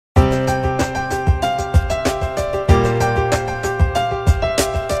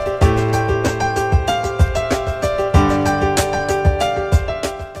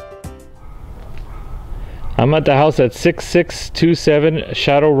I'm at the house at 6627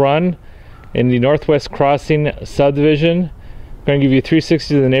 Shadow Run in the Northwest Crossing subdivision. I'm going to give you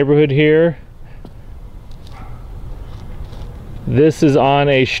 360 to the neighborhood here. This is on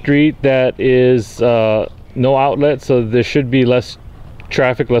a street that is no outlet, so there should be less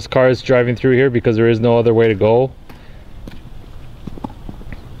traffic, less cars driving through here because there is no other way to go.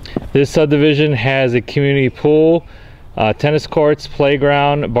 This subdivision has a community pool, tennis courts,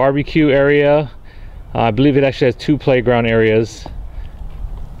 playground, barbecue area. I believe it actually has 2 playground areas.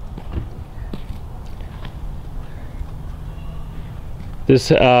 This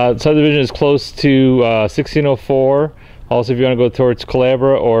subdivision is close to 1604. Also, if you want to go towards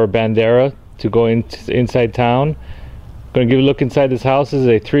Culebra or Bandera to go inside town. I'm going to give you a look inside this house. This is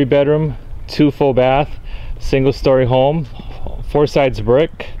a 3-bedroom, 2 full bath, single-story home, 4 sides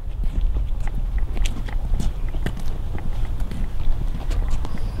brick.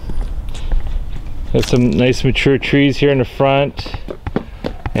 There's some nice mature trees here in the front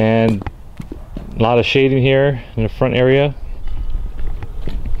and a lot of shading here in the front area.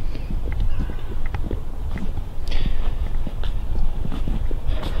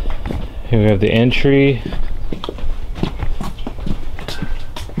 Here we have the entry.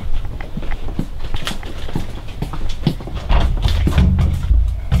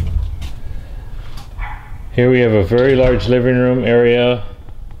 Here we have a very large living room area.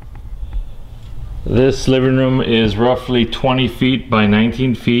 This living room is roughly 20 feet by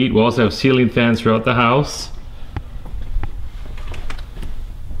 19 feet. We also have ceiling fans throughout the house.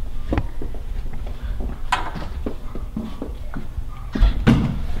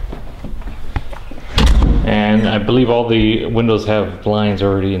 And I believe all the windows have blinds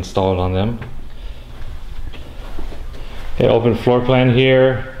already installed on them. Okay, open floor plan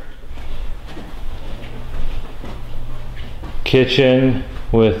here. Kitchen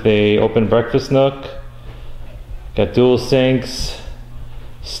with a open breakfast nook. Got dual sinks,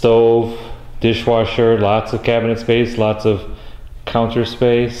 stove, dishwasher, lots of cabinet space, lots of counter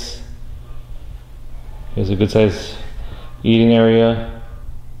space. Here's a good size eating area.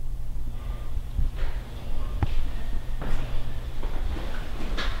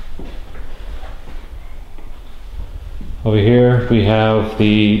 Over here we have the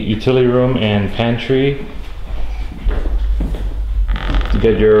utility room and pantry. You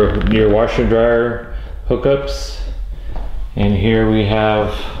get your washer dryer hookups, and here we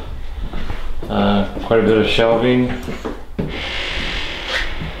have quite a bit of shelving.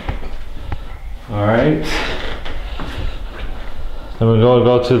 All right, then we're going to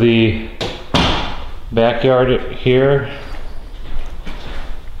go to the backyard here.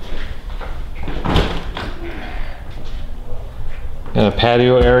 Got a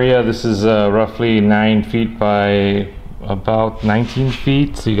patio area. This is roughly 9 feet by about 19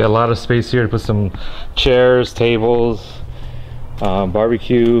 feet. So you got a lot of space here to put some chairs, tables,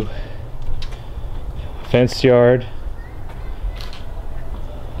 barbecue, fenced yard.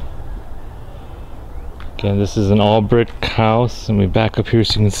 Again, this is an all brick house, and we back up here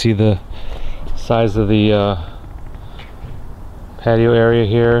so you can see the size of the patio area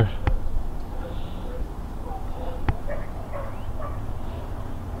here.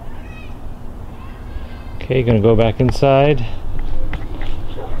 Okay, gonna go back inside.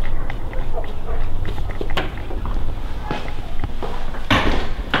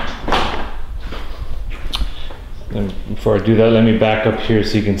 And before I do that, let me back up here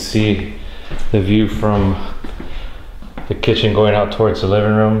so you can see the view from the kitchen going out towards the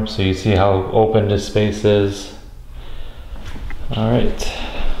living room, so you see how open this space is. All right.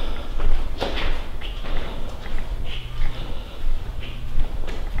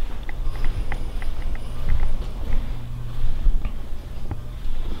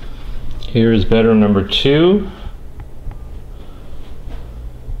 Here is bedroom number 2.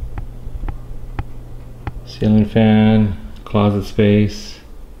 Ceiling fan, closet space.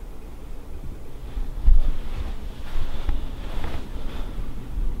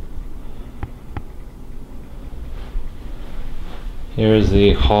 Here is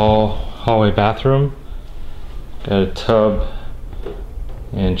the hallway bathroom. Got a tub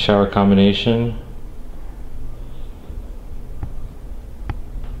and shower combination.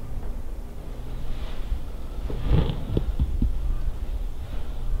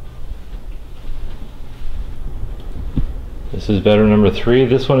 This is bedroom number 3.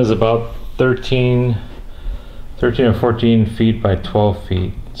 This one is about 13 or 14 feet by 12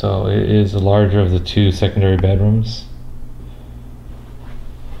 feet. So it is the larger of the 2 secondary bedrooms.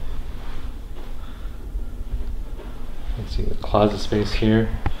 Let's see the closet space here.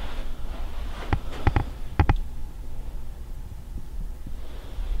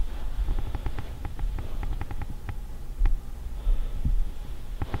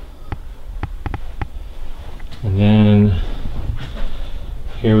 And then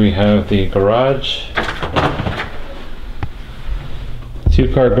here we have the garage.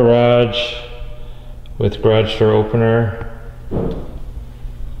 2-car garage with garage door opener.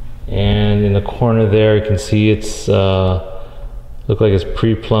 And in the corner there you can see it's look like it's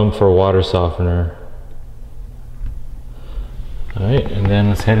pre-plumbed for a water softener. Alright, and then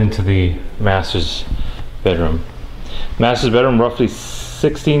let's head into the master's bedroom. Master's bedroom roughly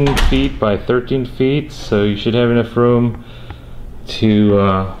 16 feet by 13 feet, so you should have enough room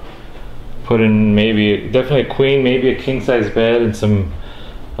to put in definitely a queen, maybe a king size bed and some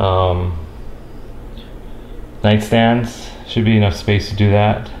nightstands. Should be enough space to do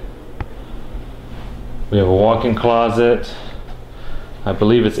that. We have a walk-in closet. I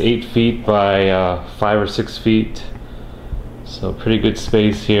believe it's 8 feet by 5 or 6 feet. So pretty good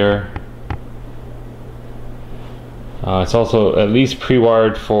space here. It's also at least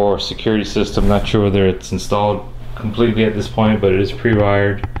pre-wired for security system. Not sure whether it's installed completely at this point, but it is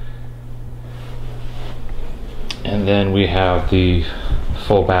pre-wired. And then we have the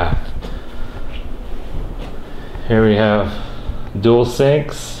full bath. Here we have dual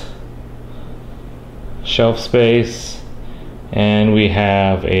sinks, shelf space, and we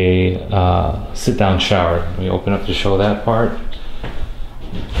have a sit-down shower. We open up to show that part.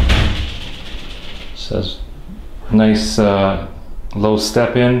 Says nice low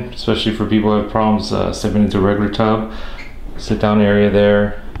step in, especially for people who have problems stepping into a regular tub. Sit down area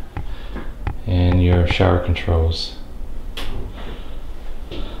there, and your shower controls.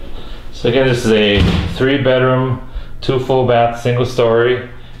 So again, this is a 3-bedroom, 2 full bath, single story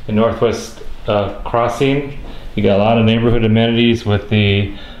in Northwest Crossing. You got a lot of neighborhood amenities with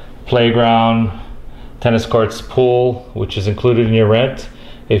the playground, tennis courts, pool, which is included in your rent.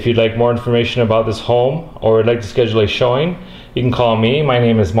 If you'd like more information about this home or would like to schedule a showing, you can call me. My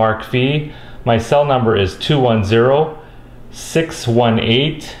name is Mark Fee. My cell number is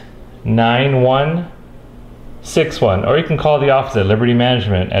 210-618-9161, or you can call the office at Liberty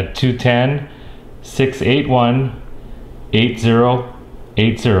Management at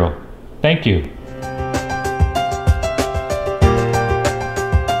 210-681-8080. Thank you.